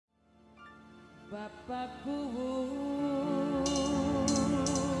Bapakku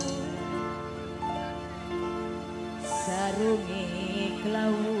sarunge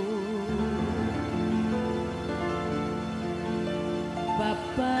klau,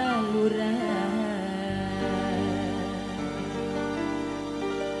 Bapak lurah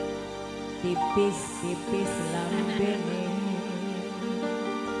tipis-tipis lambene,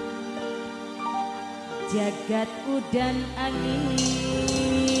 jagat udan angin,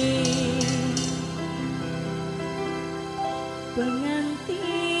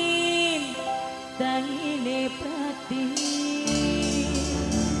 pengantin tangine pratin,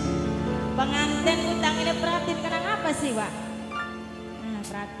 pengantin utangine pratin kenang apa sih Wak? Nah,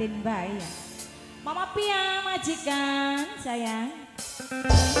 pratin bayi. Mama Pia majikan sayang,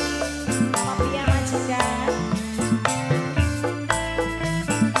 Mama Pia majikan.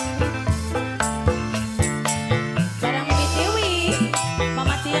 Barang Mimi Dewi,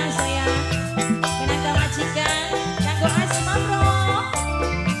 Mama Tia sayang, kenanga majikan, kanggo asma bro,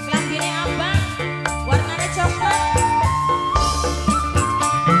 kelambine abang, warnanya coklat.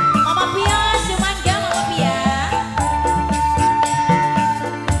 Mama Pia, sumangga Mama Pia.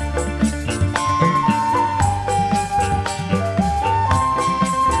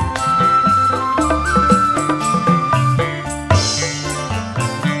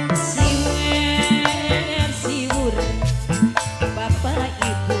 Siwur, Bapak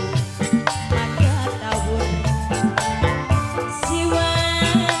Ibu, mangga tawur. Siwur,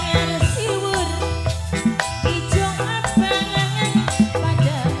 ijo abang,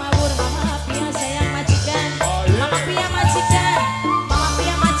 pada mawur. Mama Pia sayang majikan, Mama Pia majikan, Mama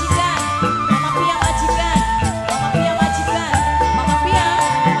Pia majikan, Mama Pia majikan, Mama Pia majikan, Mama Pia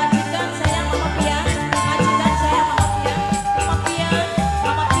majikan sayang, Mama Pia majikan sayang, Mama Pia,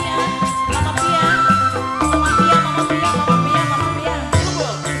 Mama Pia, Mama Pia, Mama Pia, Mama Pia, Mama Pia, Mama Pia, Mama Pia.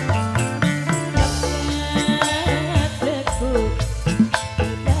 Dekat lekuk,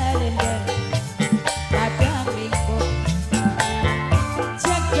 darendang, padang lingkup,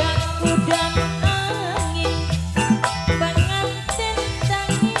 jagat udan angin, pengantin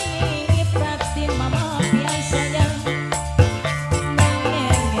tangini pratin. Mama Pia sayang,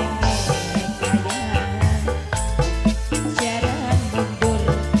 kayan, jaran mundur,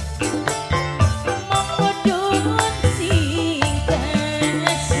 memudun singkan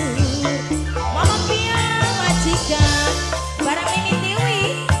sur. Mama Pia majikan, barang Mimi Tiwi,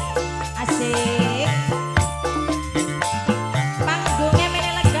 asik. Panggungnya mene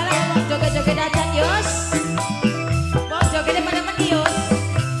lega lah, wong joget-joget aja yos, wong jogetnya pada mendius.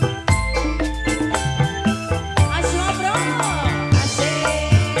 Asma bro,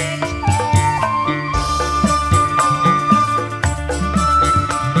 asik.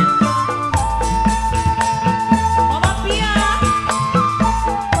 Mama Pia,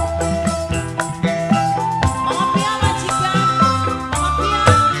 Mama Pia majikan, Mama Pia,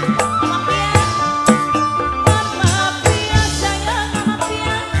 Mama Pia, Mama Pia sayang, Mama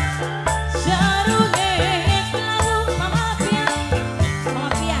Pia, sarunge klau, Mama Pia, Mama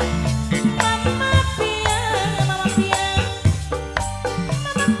Pia, Mama Pia, Mama Pia,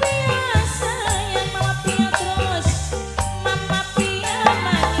 Mama Pia sayang, Mama Pia terus, Mama Pia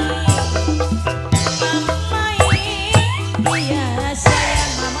manis, Mama Pia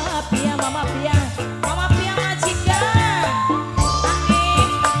sayang, Mama Pia, Mama Pia, Mama Pia majikan,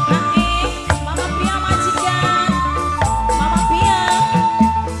 Mama Pia majikan, Mama Pia.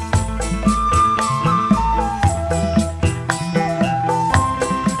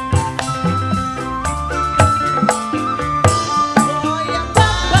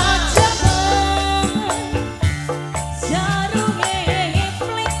 Bapak jaman, sarunge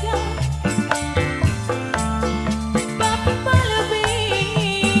plegang, Bapak lebih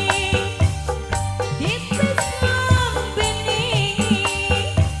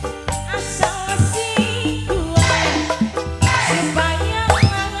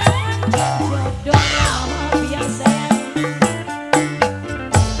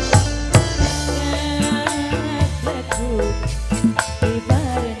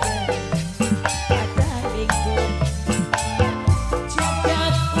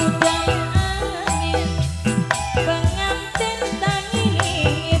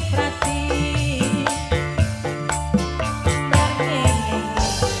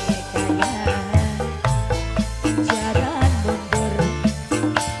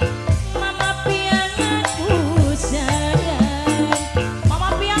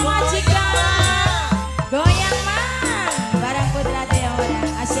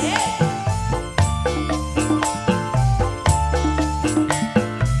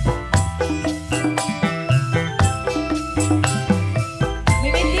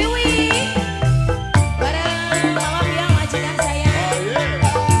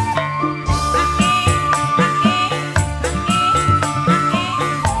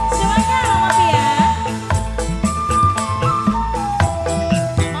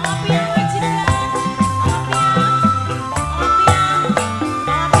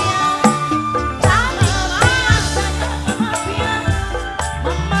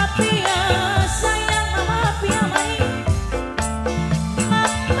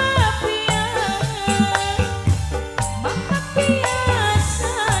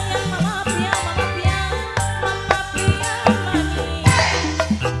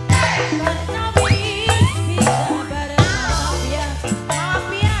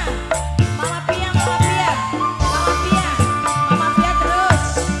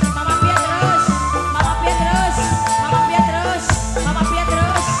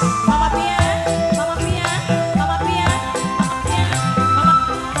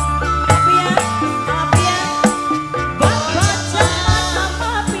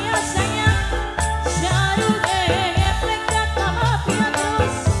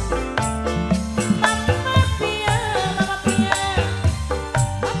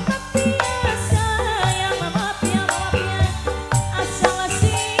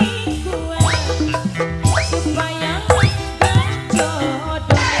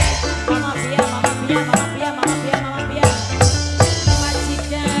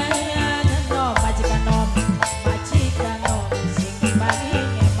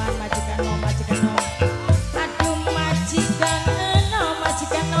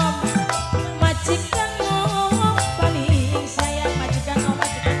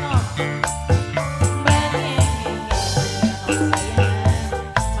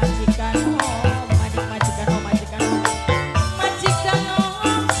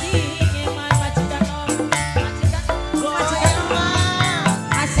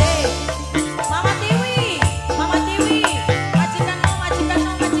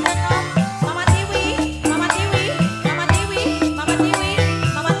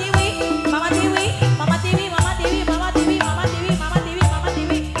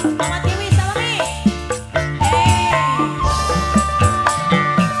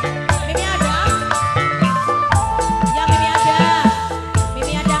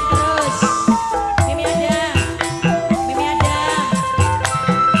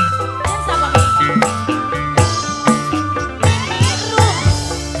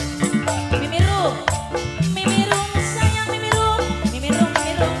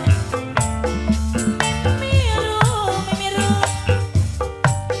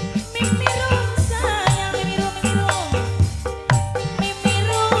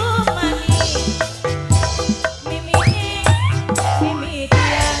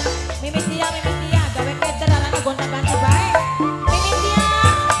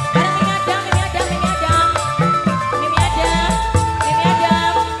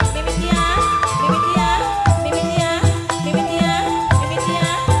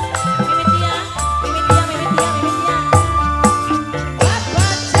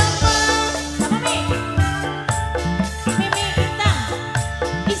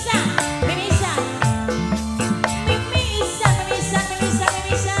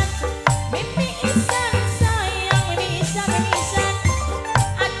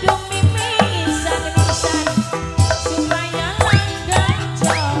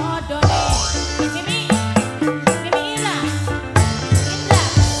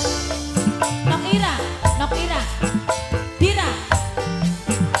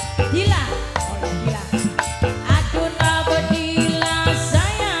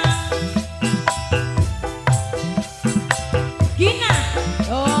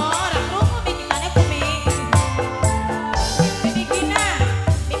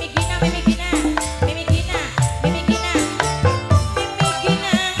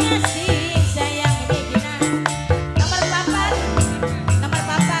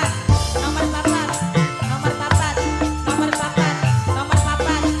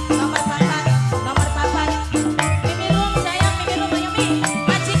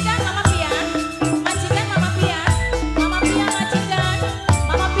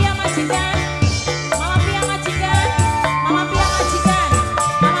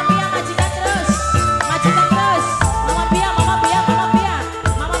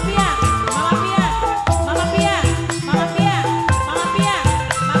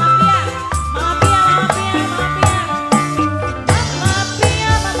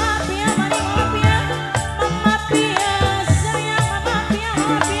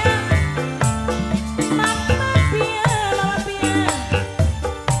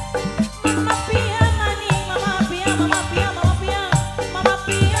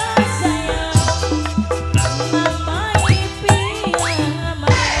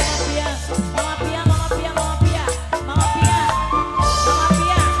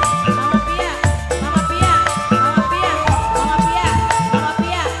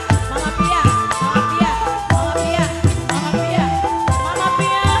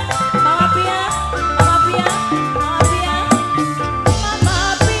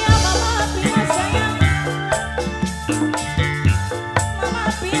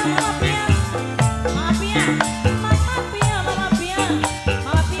Mama Pia, Mama Pia.